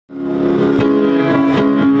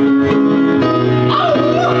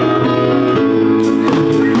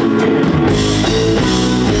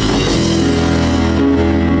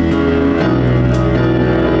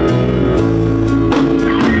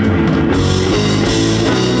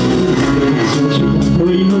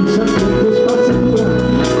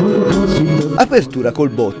Apertura col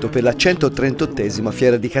botto per la 138esima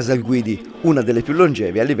Fiera di Casalguidi, una delle più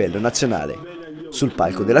longevi a livello nazionale. Sul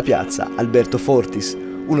palco della piazza Alberto Fortis,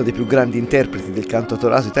 uno dei più grandi interpreti del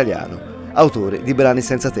cantautorato italiano, autore di brani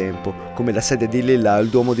senza tempo, come La sede di Lilla al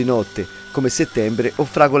Duomo di notte, come Settembre o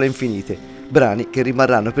Fragole infinite, brani che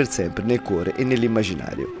rimarranno per sempre nel cuore e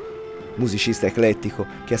nell'immaginario. Musicista eclettico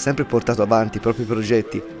che ha sempre portato avanti i propri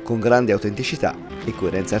progetti con grande autenticità e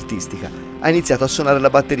coerenza artistica, ha iniziato a suonare la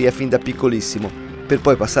batteria fin da piccolissimo, per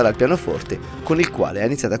poi passare al pianoforte, con il quale ha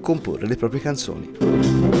iniziato a comporre le proprie canzoni.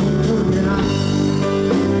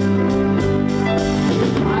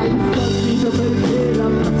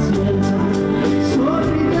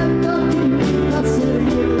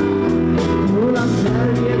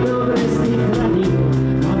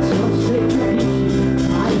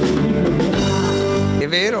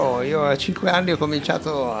 Io a 5 anni ho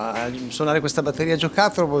cominciato a suonare questa batteria a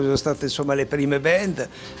giocattolo, poi sono state insomma le prime band,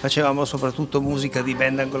 facevamo soprattutto musica di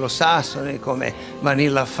band anglosassone come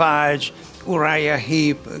Vanilla Fudge, Uriah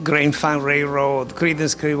Heep, Grain Fun Railroad,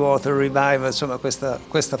 Creedence Clearwater Revival, insomma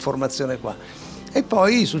questa formazione qua. E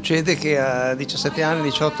poi succede che a 17 anni,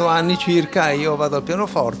 18 anni circa io vado al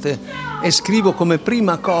pianoforte e scrivo come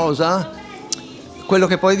prima cosa quello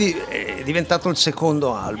che poi è diventato il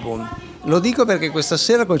secondo album. Lo dico perché questa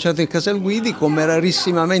sera al concerto di Casalguidi, come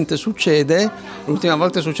rarissimamente succede, l'ultima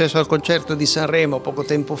volta è successo al concerto di Sanremo poco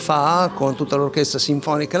tempo fa con tutta l'orchestra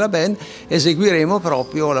sinfonica e la band, eseguiremo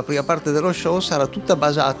proprio la prima parte dello show, sarà tutta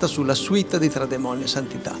basata sulla suite di Tra Demonio e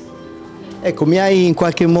Santità. Ecco, mi hai in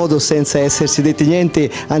qualche modo, senza essersi detti niente,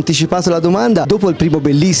 anticipato la domanda. Dopo il primo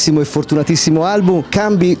bellissimo e fortunatissimo album,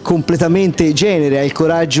 cambi completamente genere, hai il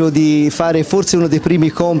coraggio di fare forse uno dei primi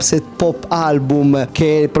concept pop album,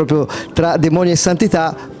 che è proprio Tra Demonio e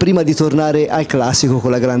Santità, prima di tornare al classico con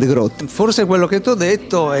La Grande Grotta. Forse quello che ti ho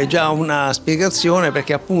detto è già una spiegazione,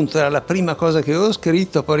 perché appunto era la prima cosa che avevo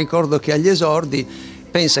scritto, poi ricordo che agli esordi,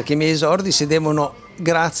 pensa che i miei esordi si devono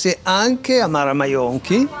grazie anche a Mara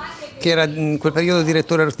Maionchi, che era in quel periodo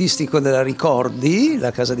direttore artistico della Ricordi, la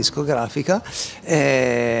casa discografica,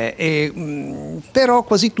 però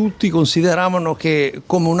quasi tutti consideravano che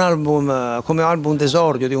come album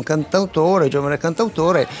d'esordio di un cantautore, giovane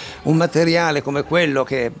cantautore, un materiale come quello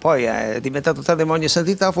che poi è diventato Tra Demonio e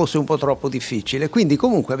Santità fosse un po' troppo difficile. Quindi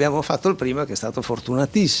comunque abbiamo fatto il primo, che è stato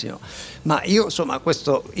fortunatissimo. Ma io insomma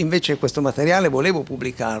questo materiale volevo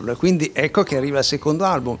pubblicarlo, e quindi ecco che arriva il secondo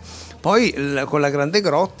album. Poi con La Grande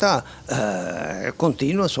Grotta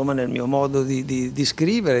continuo insomma nel mio modo di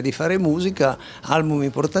scrivere, di fare musica, album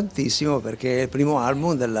importantissimo perché è il primo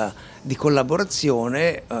album di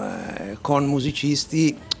collaborazione con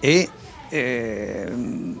musicisti e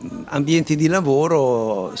ambienti di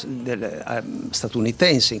lavoro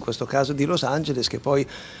statunitensi, in questo caso di Los Angeles, che poi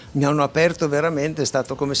mi hanno aperto veramente, è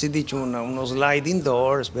stato come si dice uno sliding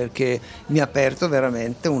doors, perché mi ha aperto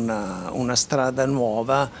veramente una strada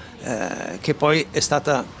nuova che poi è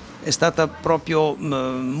stata proprio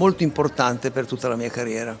molto importante per tutta la mia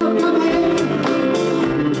carriera.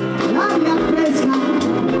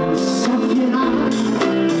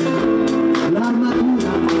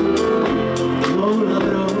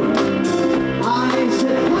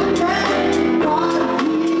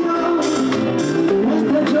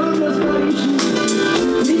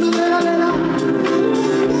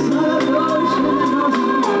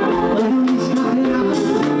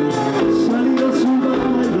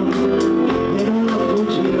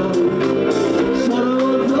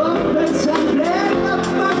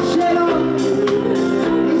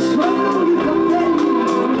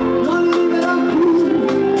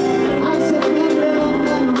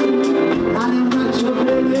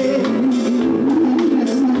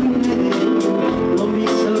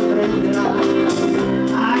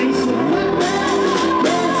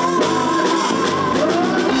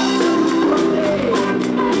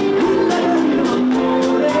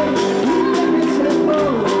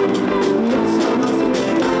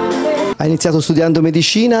 Ha iniziato studiando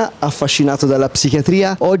medicina, affascinato dalla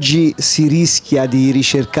psichiatria, oggi si rischia di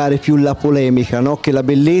ricercare più la polemica, no? Che la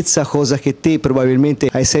bellezza, cosa che te probabilmente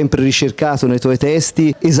hai sempre ricercato nei tuoi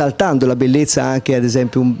testi, esaltando la bellezza anche, ad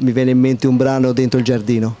esempio, mi viene in mente un brano Dentro il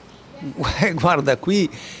giardino. Guarda, qui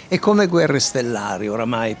è come Guerre stellari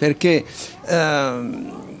oramai, perché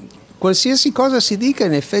qualsiasi cosa si dica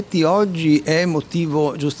in effetti oggi è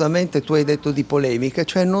motivo, giustamente tu hai detto, di polemica,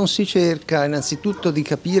 cioè non si cerca innanzitutto di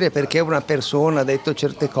capire perché una persona ha detto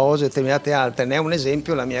certe cose, determinate altre. Ne è un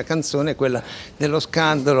esempio la mia canzone, quella dello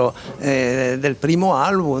scandalo del primo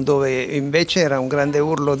album, dove invece era un grande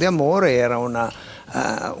urlo di amore, era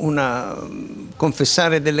una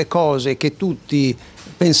confessare delle cose che tutti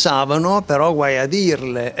pensavano, però guai a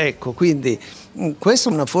dirle, ecco, quindi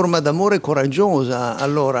questa è una forma d'amore coraggiosa.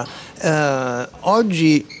 Allora,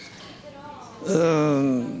 oggi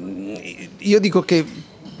io dico che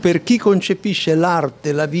per chi concepisce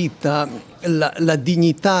l'arte, la vita, la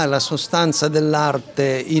dignità, la sostanza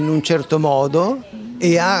dell'arte in un certo modo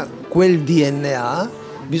e ha quel DNA,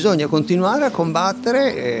 bisogna continuare a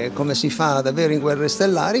combattere come si fa davvero in Guerre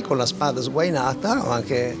Stellari, con la spada sguainata, o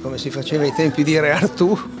anche come si faceva ai tempi di Re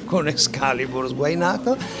Artù con Excalibur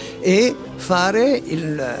sguainato, e fare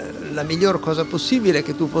la miglior cosa possibile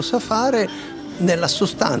che tu possa fare nella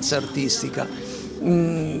sostanza artistica.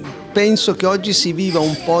 Penso che oggi si viva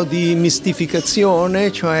un po' di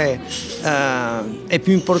mistificazione, cioè è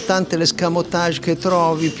più importante l'escamotage che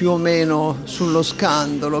trovi più o meno sullo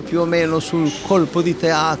scandalo, più o meno sul colpo di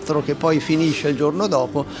teatro che poi finisce il giorno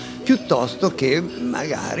dopo, piuttosto che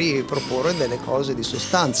magari proporre delle cose di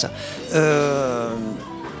sostanza.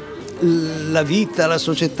 La vita, la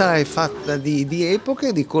società è fatta di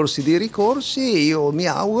epoche, di corsi, di ricorsi. Io mi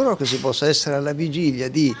auguro che si possa essere alla vigilia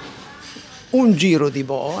di un giro di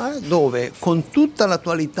boa dove, con tutta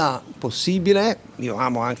l'attualità possibile, io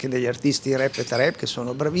amo anche degli artisti rap e trap che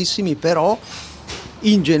sono bravissimi, però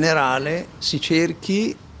in generale si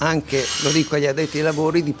cerchi anche, lo dico agli addetti ai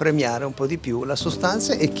lavori, di premiare un po' di più la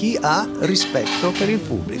sostanza e chi ha rispetto per il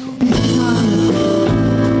pubblico.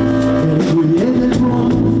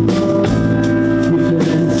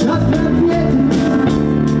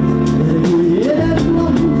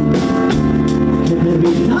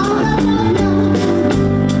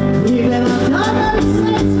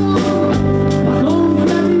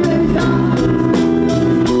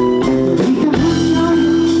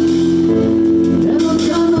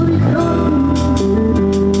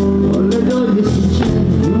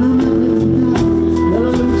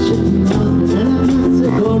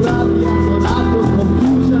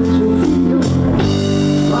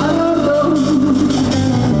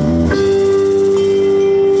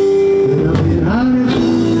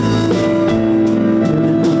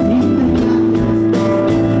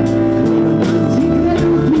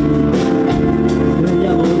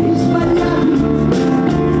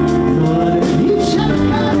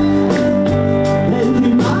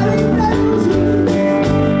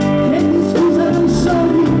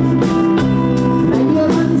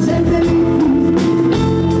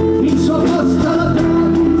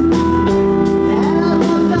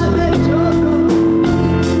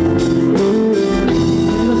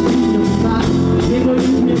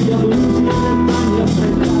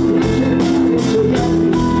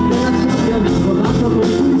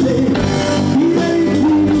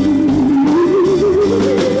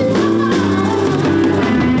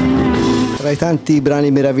 Tra i tanti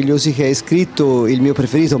brani meravigliosi che hai scritto, il mio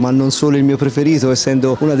preferito, ma non solo il mio preferito,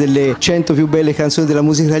 essendo una delle 100 più belle canzoni della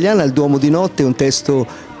musica italiana, Il Duomo di Notte, è un testo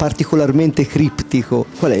particolarmente criptico.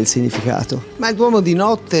 Qual è il significato? Ma Il Duomo di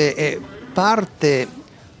Notte parte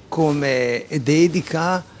come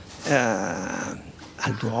dedica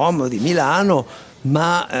al Duomo di Milano,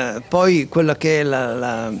 ma poi quella che è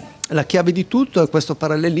la chiave di tutto è questo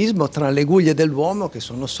parallelismo tra le guglie del Duomo, che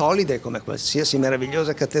sono solide come qualsiasi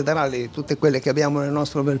meravigliosa cattedrale, tutte quelle che abbiamo nel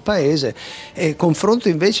nostro bel paese, e confronto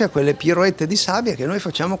invece a quelle piroette di sabbia che noi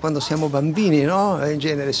facciamo quando siamo bambini, no? In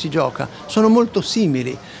genere si gioca. Sono molto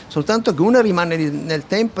simili, soltanto che una rimane nel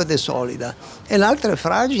tempo ed è solida e l'altra è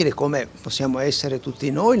fragile, come possiamo essere tutti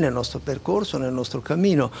noi nel nostro percorso, nel nostro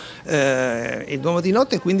cammino. Il Duomo di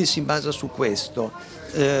Notte quindi si basa su questo,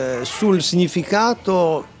 sul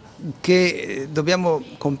significato che dobbiamo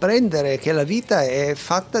comprendere, che la vita è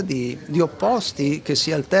fatta di opposti che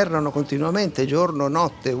si alternano continuamente, giorno,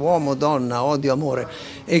 notte, uomo, donna, odio, amore,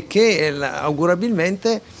 e che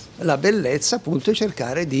augurabilmente la bellezza appunto è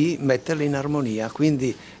cercare di metterli in armonia,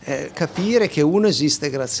 quindi capire che uno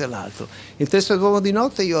esiste grazie all'altro. Il testo del Duomo di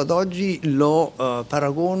Notte io ad oggi lo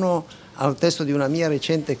paragono a un testo di una mia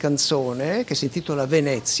recente canzone che si intitola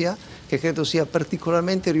Venezia, che credo sia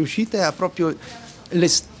particolarmente riuscita e ha proprio gli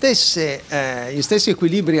stessi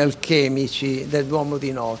equilibri alchemici del Duomo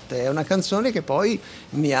di Notte. È una canzone che poi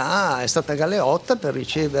è stata galeotta per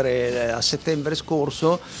ricevere a settembre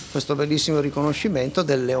scorso questo bellissimo riconoscimento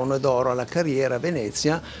del Leone d'Oro alla carriera a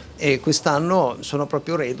Venezia, e quest'anno sono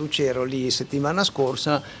proprio reduce, ero lì settimana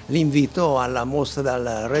scorsa, l'invito alla mostra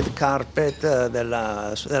dal red carpet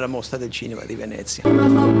della mostra del cinema di Venezia. Una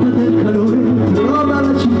notte del calore trova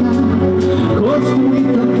la città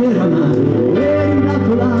costruita per amare.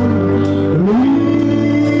 Rivera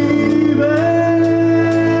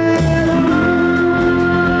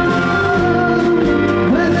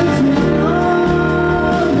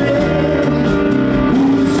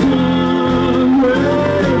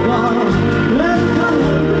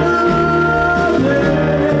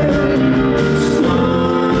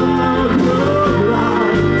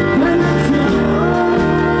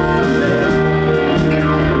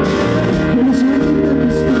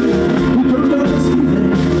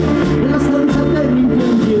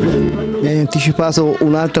anticipato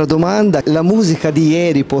un'altra domanda. La musica di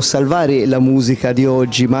ieri può salvare la musica di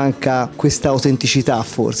oggi? Manca questa autenticità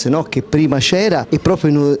forse, no? Che prima c'era, e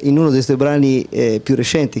proprio in uno dei tuoi brani più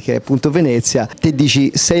recenti, che è appunto Venezia, te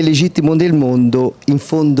dici sei legittimo nel mondo, in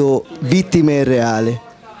fondo vittima è reale.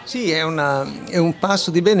 Sì, è un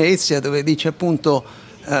passo di Venezia dove dice appunto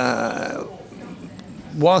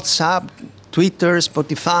WhatsApp, Twitter,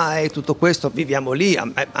 Spotify, tutto questo, viviamo lì.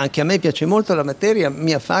 Anche a me piace molto la materia,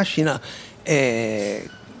 mi affascina,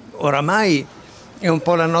 oramai è un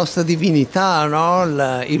po' la nostra divinità, no?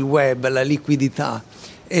 Il web, la liquidità.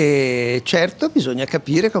 E certo bisogna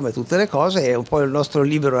capire, come tutte le cose, è un po' il nostro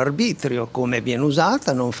libero arbitrio, come viene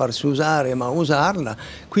usata, non farsi usare ma usarla.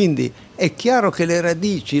 Quindi è chiaro che le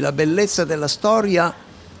radici, la bellezza della storia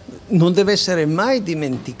non deve essere mai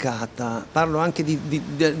dimenticata. Parlo anche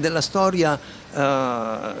della storia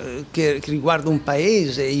che riguarda un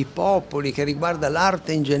paese, i popoli, che riguarda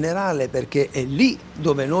l'arte in generale, perché è lì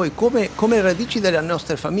dove noi, come radici delle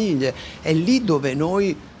nostre famiglie, è lì dove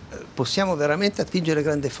noi possiamo veramente attingere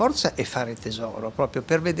grande forza e fare tesoro, proprio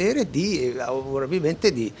per vedere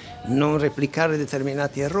probabilmente di non replicare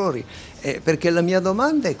determinati errori. Perché la mia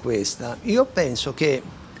domanda è questa: io penso che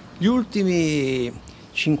gli ultimi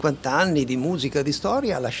 50 anni di musica, di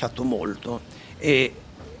storia, ha lasciato molto, e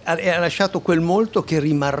ha lasciato quel molto che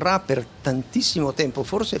rimarrà per tantissimo tempo,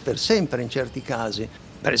 forse per sempre in certi casi.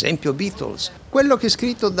 Per esempio Beatles, quello che è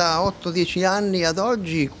scritto da 8-10 anni ad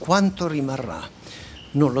oggi, quanto rimarrà?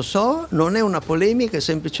 Non lo so, non è una polemica, è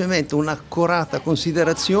semplicemente un'accorata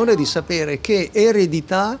considerazione di sapere che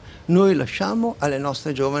eredità noi lasciamo alle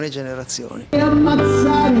nostre giovani generazioni. E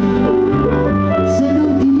ammazzare se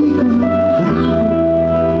non ti dicono bravo.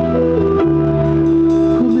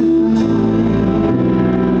 Come fai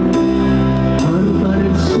a rubare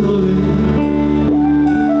il sole che era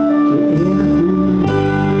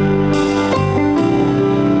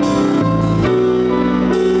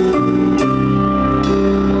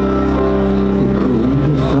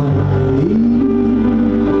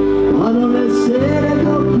a non essere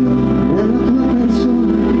doppio nella tua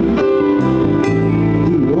persona,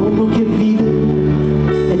 di uomo che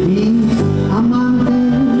vive e di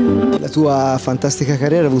amante. La tua fantastica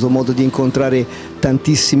carriera ha avuto modo di incontrare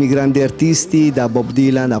tantissimi grandi artisti, da Bob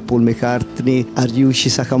Dylan a Paul McCartney a Ryuichi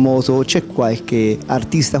Sakamoto. C'è qualche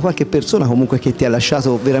artista, qualche persona comunque che ti ha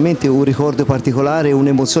lasciato veramente un ricordo particolare,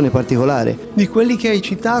 un'emozione particolare? Di quelli che hai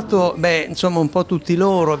citato, insomma un po' tutti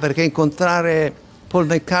loro, perché incontrare Paul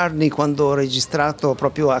McCartney quando ho registrato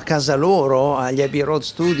proprio a casa loro, agli Abbey Road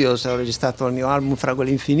Studios, ho registrato il mio album Fragole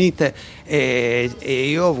Infinite, e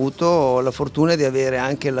io ho avuto la fortuna di avere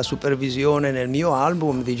anche la supervisione nel mio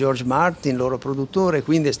album di George Martin, loro produttore,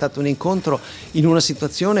 quindi è stato un incontro in una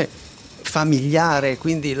situazione familiare,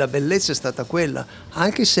 quindi la bellezza è stata quella,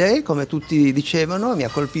 anche se, come tutti dicevano, mi ha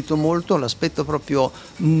colpito molto l'aspetto proprio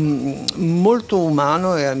molto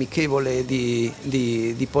umano e amichevole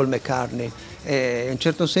di Paul McCartney. In un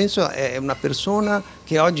certo senso è una persona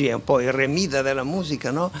che oggi è un po' il remida della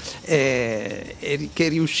musica, no? Che è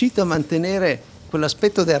riuscito a mantenere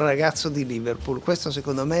quell'aspetto del ragazzo di Liverpool. Questo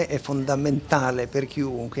secondo me è fondamentale per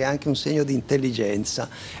chiunque, è anche un segno di intelligenza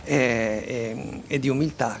e di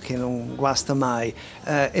umiltà che non guasta mai.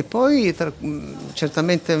 E poi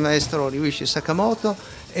certamente il maestro Ryuichi Sakamoto,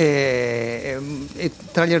 e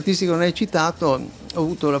tra gli artisti che non hai citato ho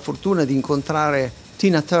avuto la fortuna di incontrare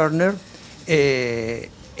Tina Turner, e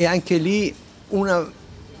anche lì un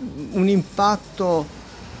impatto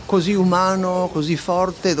così umano, così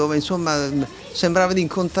forte, dove insomma sembrava di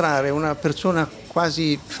incontrare una persona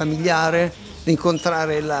quasi familiare, di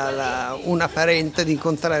incontrare una parente, di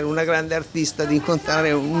incontrare una grande artista, di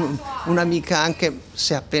incontrare un'amica anche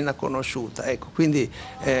se appena conosciuta. Ecco, quindi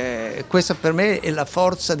questa per me è la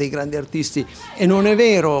forza dei grandi artisti, e non è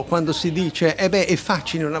vero quando si dice è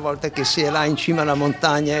facile una volta che si è là in cima alla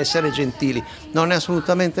montagna essere gentili. Non è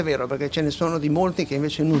assolutamente vero, perché ce ne sono di molti che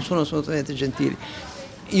invece non sono assolutamente gentili.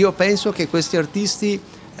 Io penso che questi artisti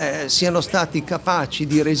siano stati capaci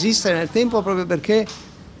di resistere nel tempo proprio perché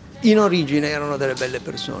in origine erano delle belle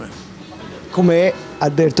persone. Come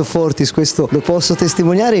Alberto Fortis, questo lo posso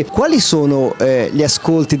testimoniare. Quali sono gli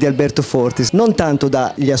ascolti di Alberto Fortis? Non tanto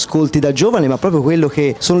gli ascolti da giovane, ma proprio quello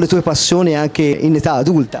che sono le tue passioni anche in età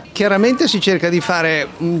adulta. Chiaramente si cerca di fare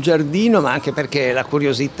un giardino, ma anche perché la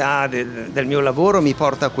curiosità del mio lavoro mi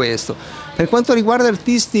porta a questo. Per quanto riguarda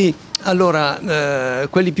artisti, allora,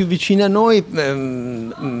 quelli più vicini a noi,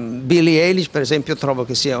 Billie Eilish per esempio, trovo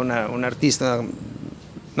che sia un artista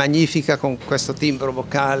magnifica, con questo timbro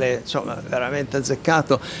vocale, insomma, veramente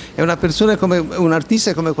azzeccato. È una persona come un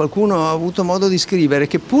artista, come qualcuno ha avuto modo di scrivere,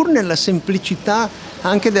 che pur nella semplicità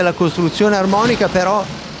anche della costruzione armonica, però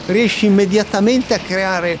riesce immediatamente a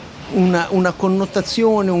creare una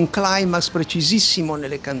connotazione, un climax precisissimo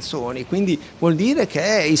nelle canzoni, quindi vuol dire che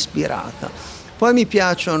è ispirata. Poi mi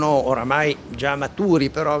piacciono, oramai già maturi,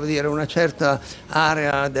 però dire una certa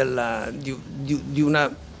area di una,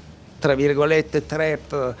 tra virgolette,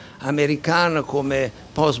 trap americana come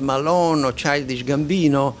Post Malone o Childish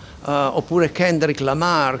Gambino, oppure Kendrick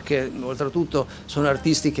Lamar, che oltretutto sono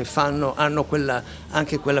artisti che hanno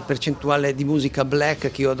anche quella percentuale di musica black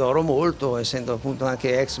che io adoro molto, essendo appunto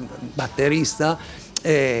anche ex batterista,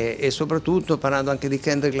 e soprattutto, parlando anche di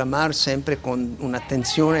Kendrick Lamar, sempre con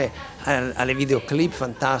un'attenzione alle videoclip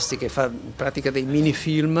fantastiche, fa in pratica dei mini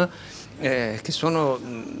film che sono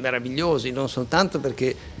meravigliosi, non soltanto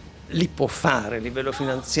perché li può fare a livello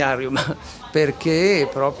finanziario, ma perché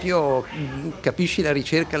proprio capisci la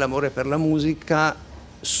ricerca e l'amore per la musica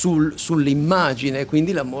sull'immagine,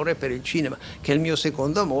 quindi l'amore per il cinema, che è il mio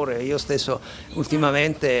secondo amore. Io stesso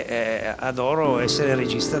ultimamente adoro essere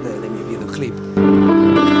regista dei miei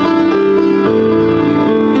videoclip.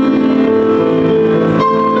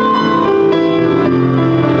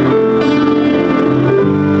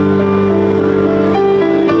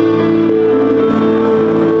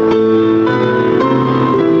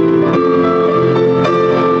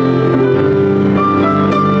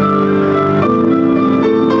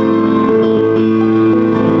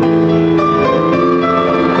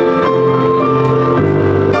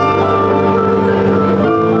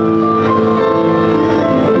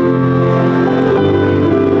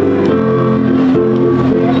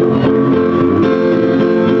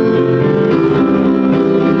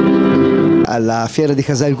 Alla Fiera di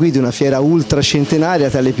Casalguidi, una fiera ultra centenaria,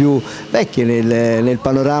 tra le più vecchie nel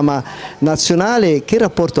panorama nazionale. Che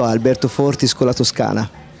rapporto ha Alberto Fortis con la Toscana?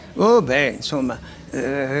 Oh beh, insomma,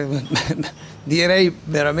 direi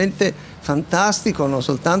veramente fantastico, non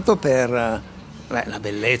soltanto per la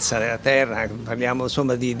bellezza della terra, parliamo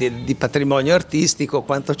insomma di patrimonio artistico,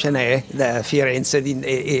 quanto ce n'è da Firenze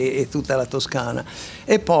e tutta la Toscana.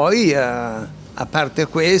 E poi, a parte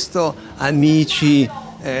questo, amici,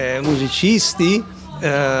 musicisti,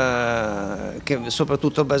 che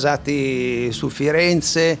soprattutto basati su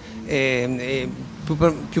Firenze, e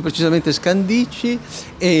più precisamente Scandicci,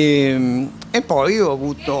 e poi ho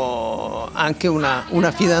avuto anche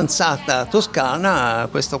una fidanzata toscana,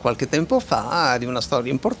 questo qualche tempo fa, di una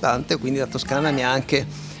storia importante, quindi la Toscana mi ha anche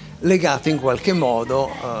legato in qualche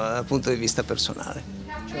modo dal punto di vista personale.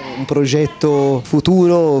 C'è un progetto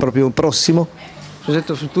futuro, proprio prossimo?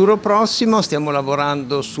 Progetto futuro prossimo, stiamo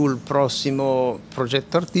lavorando sul prossimo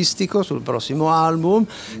progetto artistico, sul prossimo album,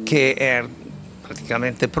 che è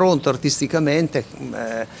praticamente pronto artisticamente,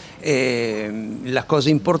 e la cosa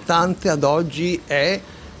importante ad oggi è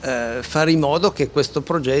fare in modo che questo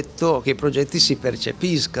progetto, che i progetti si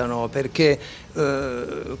percepiscano, perché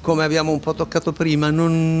come abbiamo un po' toccato prima,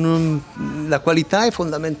 la qualità è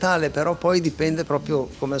fondamentale, però poi dipende proprio,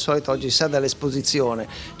 come al solito oggi si sa, dall'esposizione.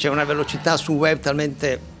 C'è una velocità sul web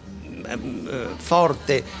talmente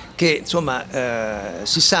forte che insomma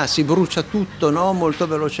si sa, si brucia tutto, no? Molto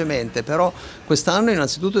velocemente, però quest'anno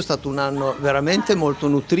innanzitutto è stato un anno veramente molto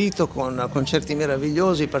nutrito, con concerti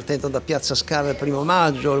meravigliosi, partendo da Piazza Scala il 1°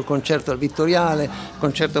 maggio, il concerto al Vittoriale, il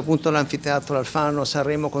concerto appunto all'Anfiteatro Alfano a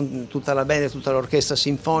Sanremo con tutta la band e tutta l'orchestra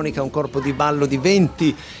sinfonica, un corpo di ballo di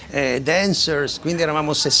 20 dancers, quindi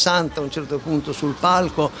eravamo 60 a un certo punto sul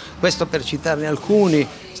palco, questo per citarne alcuni.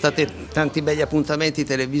 Stati tanti belli appuntamenti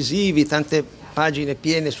televisivi, tante pagine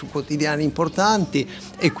piene su quotidiani importanti,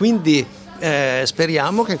 e quindi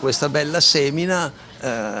speriamo che questa bella semina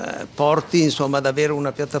porti insomma ad avere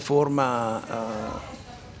una piattaforma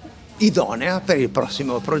idonea per il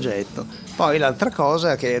prossimo progetto. Poi l'altra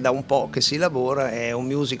cosa che da un po' che si lavora è un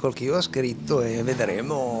musical che io ho scritto, e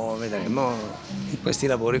vedremo in questi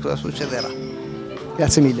lavori cosa succederà.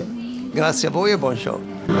 Grazie mille. Grazie a voi e buon show.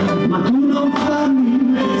 Ma tu non fammi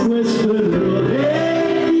questo